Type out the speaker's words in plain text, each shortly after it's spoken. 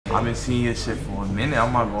I've been seeing your shit for a minute.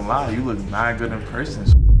 I'm not gonna lie, you look mad good in person.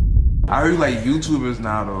 I heard you like YouTubers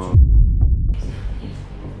now though.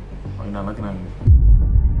 Oh, you're not looking at me.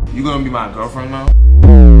 You gonna be my girlfriend now?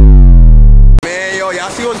 Man, yo, y'all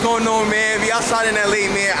see what's going on, man? We outside in LA,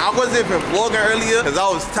 man. I wasn't even vlogging earlier because I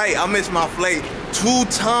was tight. I missed my flight 2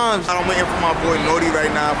 times. I'm waiting for my boy Naughty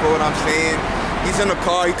right now, for what I'm saying. He's in the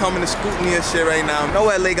car, he coming to scoop me and shit right now. I know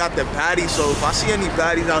LA got the patty, so if I see any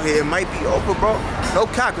baddies out here, it might be over, bro. No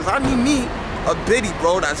cap, cause I need me a biddy,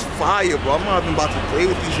 bro. That's fire, bro. I'm not even about to play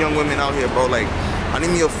with these young women out here, bro. Like, I need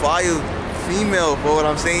me a fire female, bro, what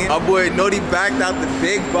I'm saying. My boy Naughty backed out the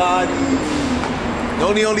big body.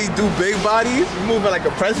 Naughty only do big bodies. He's moving like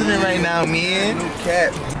a president right now, man. No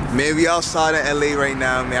cap. Man, we outside of LA right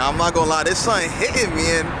now, man. I'm not gonna lie, this sun hitting,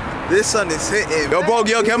 man. This sun is hitting. Yo, bro,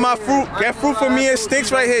 yo, get my fruit. Get fruit for me and sticks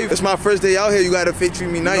right here. It's my first day out here. You gotta treat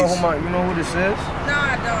me nice. You know who this is? No,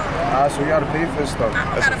 I don't. Alright, so you gotta pay for this stuff.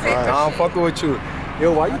 I gotta pay for I'm fucking with you.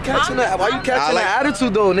 Yo, why you catching that? Why you catching that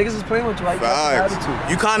attitude though? Niggas is playing with you. Why you catching that attitude?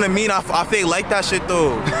 You kinda mean. I fake like that shit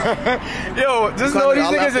though. Yo, just know these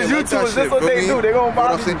niggas is YouTubers. That's what they do. They gonna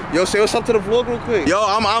bother you. Yo, say what's up to the vlog real quick. Yo,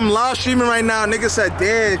 I'm live streaming right now. Nigga said,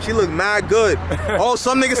 damn, she look mad good. Oh,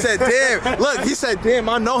 some nigga said, damn. Look, he said, damn,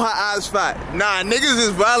 I know her ass fat. Nah, niggas is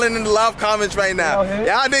violent in the live comments right now.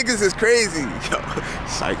 Y'all niggas is crazy. Yo,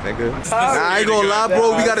 psych, nigga. Nah, I ain't gonna lie,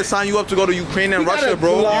 bro. We gotta sign you up to go to Ukraine and Russia,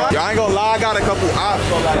 bro. Yo, I ain't gonna lie. I got a couple options.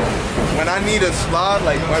 So like, when I need a slot,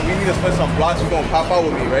 like when we need to spend some blocks, you gonna pop out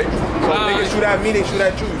with me, right? So niggas shoot at me, they shoot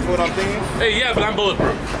at you. You know what I'm saying? Hey, yeah, but I'm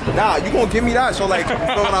bulletproof. Nah, you gonna give me that. So like, you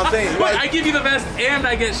know what I'm saying? Wait, I give you the vest and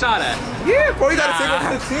I get shot at. Yeah, bro, you gotta take up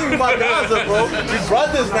to the team. You my guys, bro. We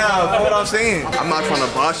brothers now. You know what I'm saying? I'm not trying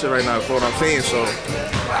to boss it right now. You know what I'm saying? So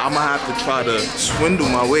I'm gonna have to try to swindle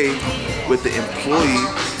my way with the employee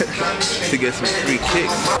to get some free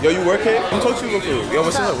kicks. Yo, you work here? I'm talking to you real quick. Yo,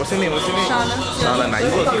 what's up? What's your name? What's your name? Shauna. Now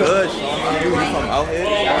you look good. You from out here?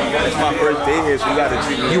 It's my first day here, so you gotta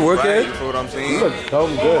treat me. You work here? You know what I'm saying? You look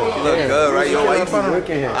dumb good. You look good, right? Yo, why you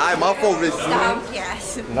working here? Alright, my fault, Rich. Stop,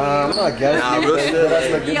 yes. Nah, I'm not guessing. Nah, real shit.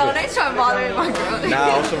 Yo, they try to bother my girl.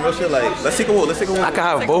 Nah, on some real shit, like, let's take a walk. Let's take a walk. I can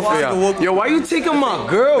have both of y'all. Yo, why you taking my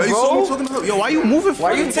girl, bro? Yo, why you moving?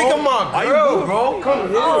 Why you taking my girl, bro? Come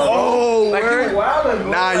here. Oh, like word.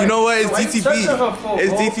 Nah, you know what? It's DTB.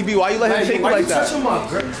 It's DTB. Why you let him take you like that?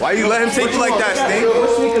 Why you let him take you like that, Stink?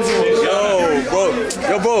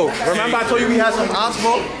 Yo, bro. Remember I told you we had some ops,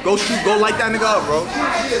 bro? Go shoot. Go light that nigga up, bro.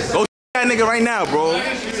 Go shoot that nigga right now, bro.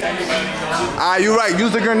 You right.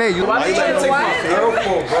 Use the grenade. Why you let him take my girl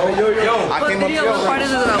for, bro? Yo. I came up here.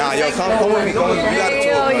 Nah, yo, come with me. Come with me. We gotta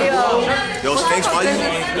talk. Yo, Stinks, why you,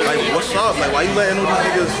 like, what's up? Like, why you letting all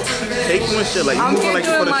these niggas take you and shit? Like, you moving like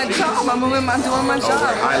you for the street? I'm doing my job.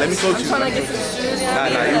 Alright, let me talk to you. I'm trying to get some shoes. Nah,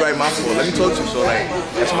 you right, my fault. Let me talk to you. So, like,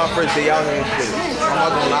 it's my first day out here and shit. I'm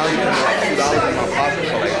not gonna lie, you put like $2 in my pocket.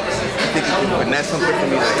 So, like, I think you can finesse something for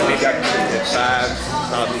me. Like, maybe I can get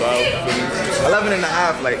 5, 12, 11 and a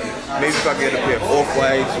half. Like, maybe if I get a pair of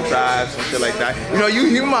off-whites, some drives, some shit like that. You know,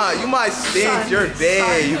 you my Stinks. You're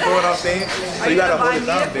bad. You feel what I'm saying? So, you gotta hold it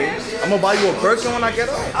down, babe. I'm gonna buy you a Birkin when I get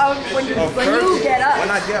up. When you get up. When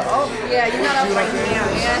I get up. Yeah, you're not up right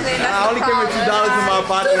now. I only came with $2 in my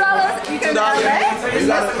pocket. $2? You can you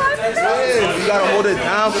gotta hold it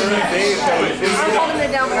down for me, babe. I'm holding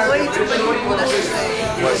it down for way too much.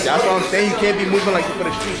 That's what I'm saying. You can't be moving like you for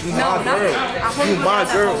the streets. You my girl. You my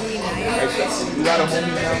girl. You gotta hold me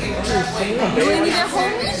down. You didn't even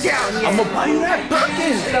hold me down yet. I'm gonna buy you that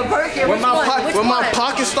Birkin. The Birkin. When my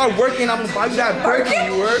pockets start working, I'm gonna buy you that Birkin.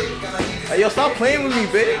 You heard? Hey, yo, stop playing with me,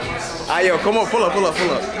 babe. Alright, yo, come on, pull up.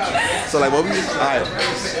 So, like, what we just, alright. I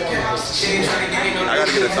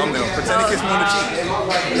gotta get a thumbnail. Pretend to kiss me on the cheek.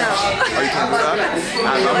 No. Oh, you can't do that?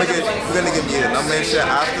 We're gonna give me a number and shit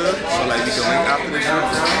after, so, like, we can link after the shoot.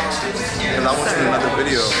 Because I want to see another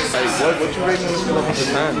video. Like, what you rating on the scale of 1 to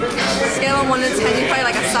 10? Scale of 1 to 10, you probably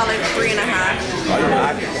like a solid 3.5.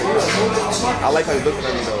 I like how you're looking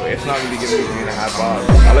at me, though. It's not really giving me 3.5 bars.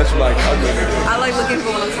 Unless you like ugly. I like looking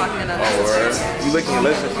for when I'm talking to others. Oh, word. You licking your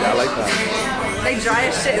lips and shit. I like that. They dry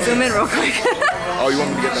as shit. Zoom in real quick. Oh, you want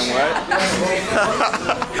me to get them wet?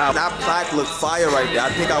 That plaque looks fire right there. I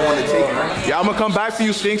think I want to take it. Yeah, I'm gonna come back for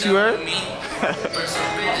you, Stinks. You heard?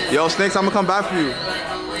 Yo, Stinks, I'm gonna come back for you.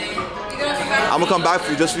 I'm gonna come back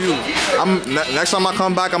for you, just for you. Next time I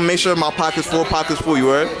come back, I'm gonna make sure my pocket's full. You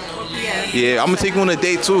heard? Yeah, I'm gonna take you on a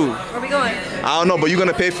date too. Where we going? I don't know, but you're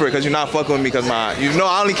gonna pay for it because you're not fucking with me because you know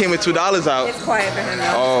I only came with $2 out. It's quiet for him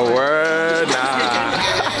though. Oh, word? Nah.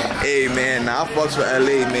 Hey, man, I fucks with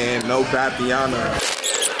LA, man. No Papiana.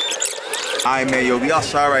 Alright, man, yo, we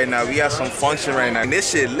outside right now. We at some function right now. And this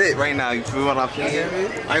shit lit right now. You feel what I'm saying?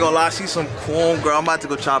 I ain't gonna lie, I see some cool girl. I'm about to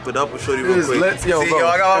go chop it up with Shorty real quick. Let's, yo, see, bro. yo,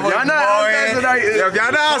 I got my If y'all not outside tonight, yo, if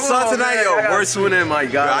y'all not outside tonight, yo, we're tuning in, my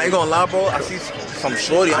God. I ain't gonna lie, bro. I see some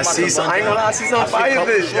Shorty. I see some. I ain't gonna lie, I see some fire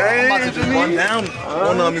bitch. I'm about to just run down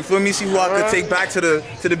on them. You feel me? See who I could take back to the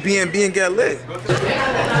B&B and get lit.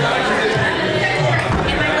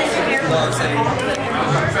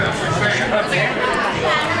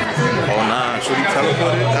 Oh nah, Shorty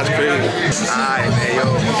teleported? That's crazy. Alright, man, yo.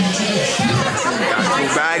 Got two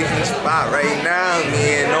baddies in the spot right now,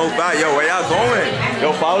 man. Nobody. Yo, where y'all going?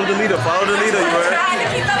 Yo, follow the leader, you heard?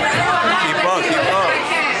 Keep up.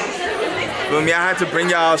 Feel me? I had to bring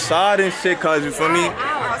y'all outside and shit, cause you feel me?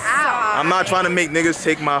 I'm not trying to make niggas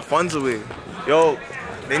take my funds away. Yo,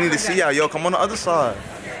 they need to see y'all. Yo, come on the other side.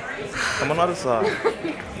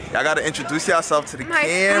 Y'all gotta introduce yourself to the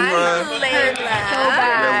camera.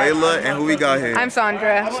 I'm Layla, and who we got here? I'm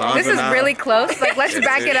Sandra. This is really close. Like, let's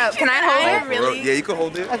back it up. Can I hold it? Really? Yeah, you can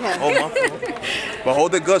hold it. Okay. Hold my phone. But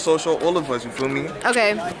hold it good so show all of us, you feel me?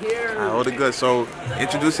 Okay. Hold it good. So,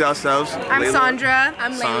 introduce yourselves. I'm Layla. Sandra.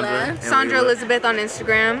 I'm Layla. Sandra Layla. Elizabeth on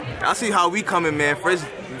Instagram. I see how we coming, man. First,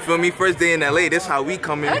 you feel me? First day in LA, this how we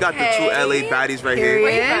coming. We got the two LA baddies right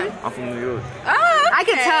here. I'm from New York. I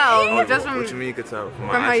could tell. Just from what you mean you could tell? From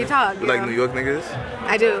how you talk. You like New York niggas?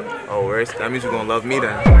 I do. Oh, where's that means you're gonna love me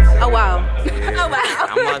then. Oh wow. Yeah. Oh wow.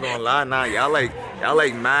 I'm not gonna lie, nah. Y'all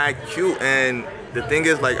like mad cute, and the thing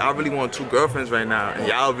is, like, I really want two girlfriends right now, and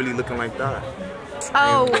y'all really looking like that.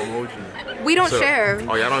 Oh. We don't share.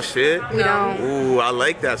 Oh, y'all don't share? We don't. Ooh, I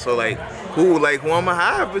like that. So like, who I'ma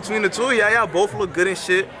have between the two of y'all? Y'all both look good and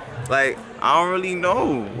shit. Like, I don't really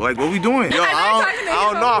know. Like, what we doing? Yo, I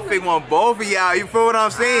don't know. I think want both of y'all. You feel what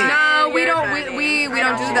I'm saying? No, we don't. We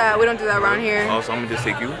don't do that. We don't do that around here. Oh, so I'm gonna just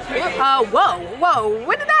take you? Whoa.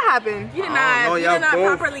 When did that happen? You did not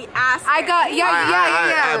properly ask. I got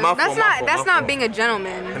yeah. That's not being a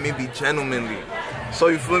gentleman. Let me be gentlemanly. So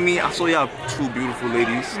you feel me? I saw y'all two beautiful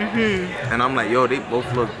ladies, and I'm like, yo, they both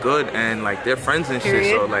look good, and like they're friends and shit.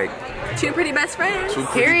 So like, two pretty best friends. Two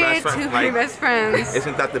pretty best friends.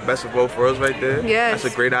 Isn't that the best of both worlds right there? Yes.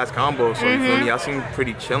 That's a great ass combo. So you feel me? Y'all seem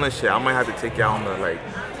pretty chill and shit. I might have to take y'all on the like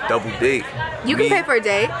double date. You can pay for a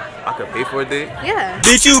date. I could pay for a date? Yeah.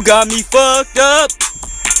 Bitch, you got me fucked up.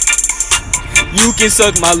 You can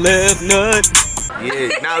suck my left nut. Yeah,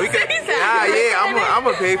 nah, we can. I'm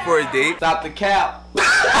gonna pay for a date. Stop the cap. Stop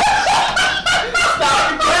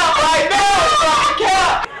the cap right now. Stop the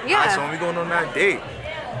cap. Yeah. Alright, so when we going on that date,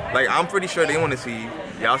 like, I'm pretty sure they want to see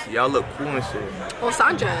y'all look cool and shit. Well,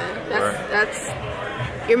 Sandra, that's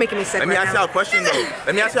you're making me sick. Let me ask y'all a question though.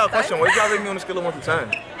 What did y'all rate me on a scale of 1 to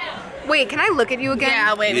 10? Wait, can I look at you again?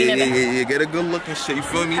 Yeah, wait. Yeah. Get a good look and shit. You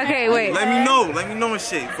feel me? Okay, wait. Let me know and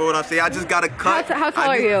shit. For what I say, I just got a cut. How tall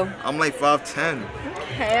are you? I'm like 5'10".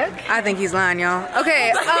 Okay. I think he's lying, y'all.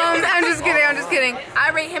 Okay, I'm just kidding. I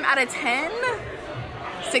rate him out of 10.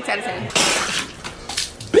 6 out of 10.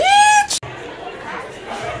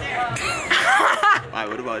 Alright,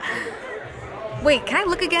 what about you? Wait, can I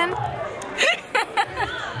look again?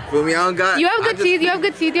 Feel me? I don't got. You have good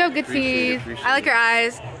teeth. I like your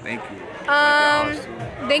eyes. Thank you.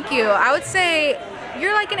 Thank you. I would say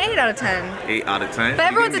you're like an 8 out of 10. 8 out of 10? But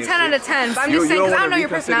everyone's a 10 out of 10. But I'm just saying because I don't know your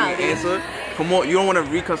personality. Come on, you don't want to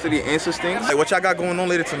reconsider your answers things? Like, what y'all got going on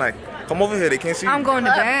later tonight? Come over here, they can't see you. I'm going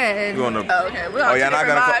to bed. You going to? Oh, okay.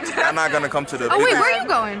 Y'all not gonna come to the. Oh wait, where are you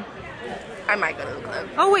going? I might go to the club.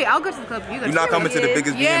 Oh wait, I'll go to the club. You're not coming to the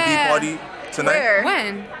biggest B&B party tonight? Where?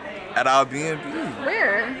 When? At our B&B.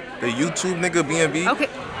 Where? The YouTube nigga B&B. Okay,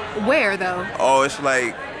 where though? Oh, it's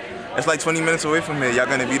like 20 minutes away from here. Y'all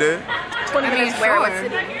gonna be there? 20 minutes where? What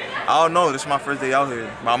city? I don't know. This is my first day out here,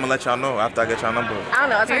 but I'm gonna let y'all know after I get y'all number. I don't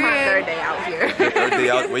know. It's like my 3rd day out here. Your 3rd day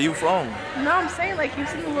out? Where you from? No, I'm saying like you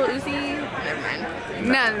seen the little Uzi. Never mind.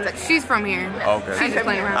 No, she's from here. Okay. She's just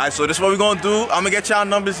playing around. Alright, so this is what we're gonna do. I'm gonna get y'all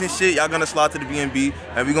numbers and shit. Y'all gonna slide to the B&B,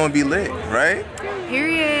 and we gonna be lit, right?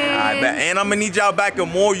 Period. Alright, bet. And I'm gonna need y'all back in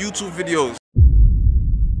more YouTube videos.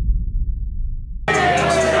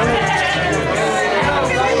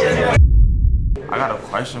 I got a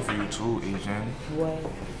question for you too, Asian. What?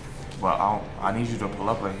 But I need you to pull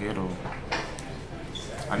up right here though.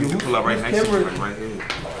 I need you to pull up right next to you, like right here.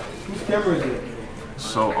 Whose camera is it?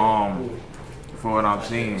 So for what I'm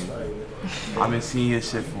saying, I've been seeing your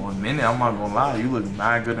shit for a minute. I'm not gonna lie, you look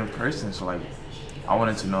mad good in person. So like, I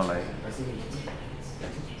wanted to know like,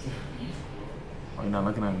 oh, you're not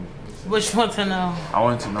looking at me. What you want to know? I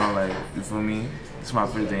want to know, like, you feel me? It's my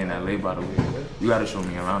first day in LA, by the way. You gotta show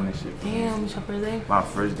me around this shit. Damn, it's your first day? My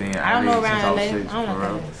first day in LA. I don't know around LA. I don't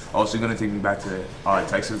know. Oh, so you're gonna take me back to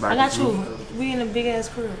Texas? Back I got you. We in a big ass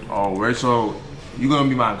crib. Oh, where? So you gonna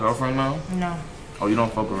be my girlfriend now? No. Oh, you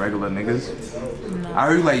don't fuck with regular niggas? No. I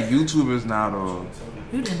heard you like YouTubers now, though.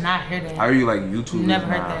 You did not hear that. I heard you like YouTubers Never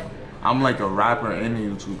now. heard that. I'm like a rapper and a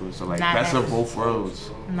YouTuber, so like best of both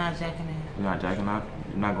worlds. I'm not jacking it. You're not jacking that?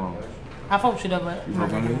 You're not going. I fuck with you though, but you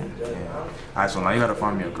fuck with me? Yeah. Alright, so now you gotta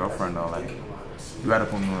find me a girlfriend though. Like, you gotta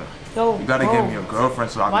put me with. Yo, you gotta get me a girlfriend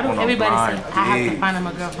so I can go on a blind date. Why do everybody say I have to find him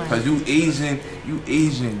a girlfriend? Cause you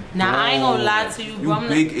Asian. Nah, I ain't gonna lie to you, bro. You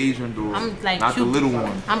big Asian dude. I'm like not Cupid. the little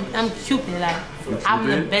one. I'm Cupid. Like, I'm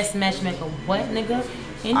the best matchmaker. What, nigga?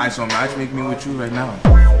 Alright, so matchmake me with you right now.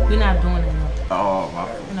 We're not doing it. No. Oh, my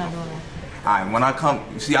fault. We're not doing that. Alright, when I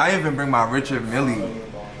come, see, I even bring my Richard Millie.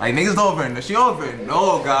 Like, niggas don't even know. She don't even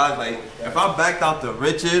know, guys. Like, if I backed out to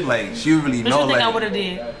Richard, like, she really know. What you think like, I would've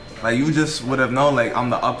did? Like, you just would've known, like, I'm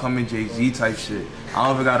the upcoming Jay-Z type shit. I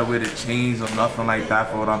don't even gotta wear the chains or nothing like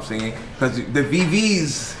that, for what I'm saying. Cause the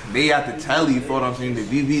VVs, they at the telly, for what I'm saying. The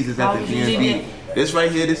VVs is at the DMV. This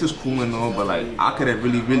right here, this is cool and all, but like, I could've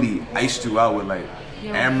really iced you out with like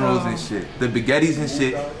emeralds and shit. The baguettes and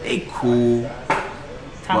shit, they cool.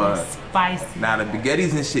 But spicy. Nah, the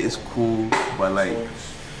baguettes and shit is cool, but like,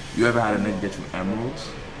 you ever had a nigga get you emeralds?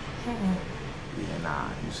 Yeah, nah.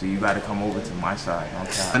 You see, you gotta come over to my side.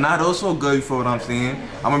 Okay. And not also good, for what I'm saying.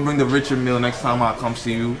 I'm gonna bring the Richard Mill next time I come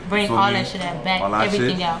see you. Bring all that shit back,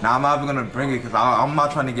 everything out. Nah, I'm not even gonna bring it because I'm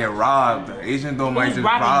not trying to get robbed. The Asian though might just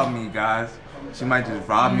rob me, guys. She might just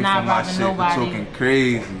rob me for my shit for talking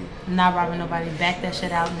crazy. I'm not robbing nobody. Back that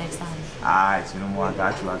shit out next time. Alright, so no more. I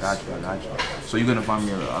got you. So you gonna find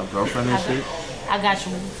me a girlfriend and shit? I got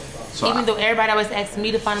you. So even though everybody always asks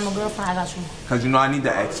me to find him a girlfriend, I got you. Cause you know I need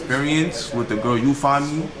the experience with the girl you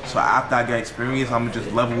find me. So after I get experience, I'ma just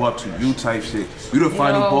level up to you type shit. You the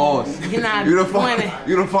final boss. You're not you the doing it.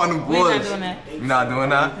 You the final boss. We're not doing that. You're not doing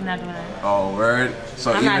that? We're not doing that. Oh, word.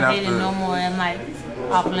 So I'm even not after dating no more. I'm like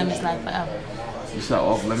off limits like forever. You said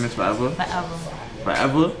off limits forever? Forever.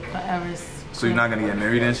 Forever? Forever. So you're not gonna get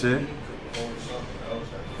married and shit?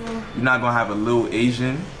 You're not gonna have a little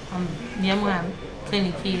Asian? Yeah, I'm gonna have plenty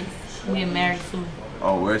of kids. We get married too.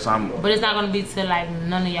 Oh, where? So but it's not gonna be to like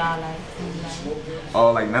none of y'all like.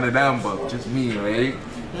 Oh, like none of them, but just me, right?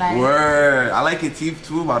 Like, word. I like your teeth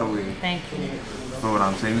too, by the way. Thank you. For what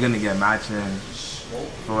I'm saying, we're gonna get matching.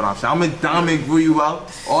 For what I'm saying, I'm gonna diamond glue you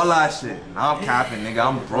out, all that shit. Now I'm capping, nigga.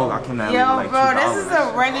 I'm broke. I came to LA with like $2. Yo, bro, this is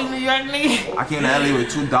a regular New York nigga. I came to LA with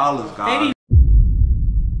 $2, guys.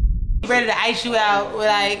 Ready to ice you out with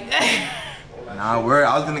like. Nah, word.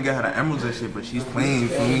 I was gonna get her the emeralds and shit, but she's playing, you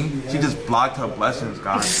feel me? She just blocked her blessings,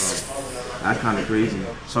 guys. So that's kind of crazy.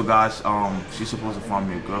 So, guys, she's supposed to find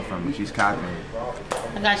me a girlfriend, but she's capping.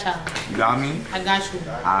 I got y'all. You got me? I got you.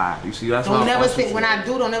 Alright, you see, that's don't why never say, when I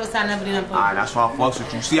do, don't never sign never do nothing. Alright, that's why I fucks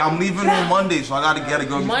with you. See, I'm leaving on Monday, so I gotta get a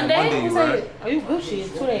girl Monday, right? Are you Gucci?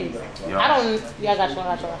 It's 2 days. Yo. I don't. Yeah, I got you.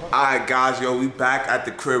 Alright, guys, yo, we back at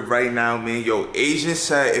the crib right now, man. Yo, Asian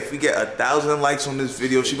said if we get 1,000 likes on this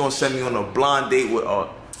video, she gonna send me on a blind date with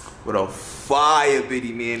a fire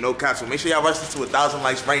biddy, man. No cap. So make sure y'all rush this to 1,000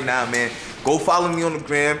 likes right now, man. Go follow me on the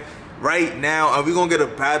gram right now, and we gonna get a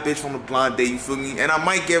bad bitch from the blind date, you feel me? And I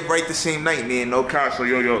might get right the same night, man. No cap. So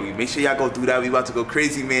yo, make sure y'all go do that. We about to go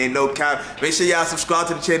crazy, man. No cap. Make sure y'all subscribe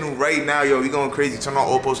to the channel right now, yo. We going crazy. Turn on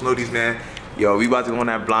all post notifications, man. Yo, we about to go on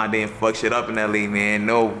that blind date and fuck shit up in LA, man.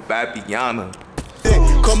 No Barbarian.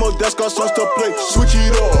 Come on, that's got songs to play. Switch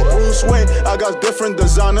it up, Bruce Wayne. I got different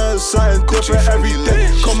designers, something different every day.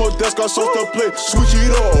 Come on, that's got songs to play. Switch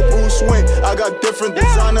it up, Bruce Wayne. I got different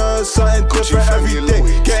designers, something different every day.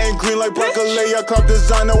 Getting green like broccoli, I clock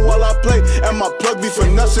designer while I play. And my plug be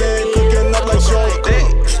finessing, cooking up like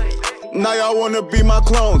chocolate. Now y'all wanna be my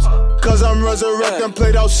clones, cause I'm resurrecting,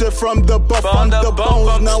 played out shit from the buff, I'm the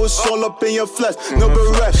bones. Now it's all up in your flesh, no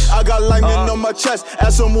bereft. I got lightning on my chest,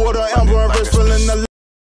 add some water, amber and wrist, feeling the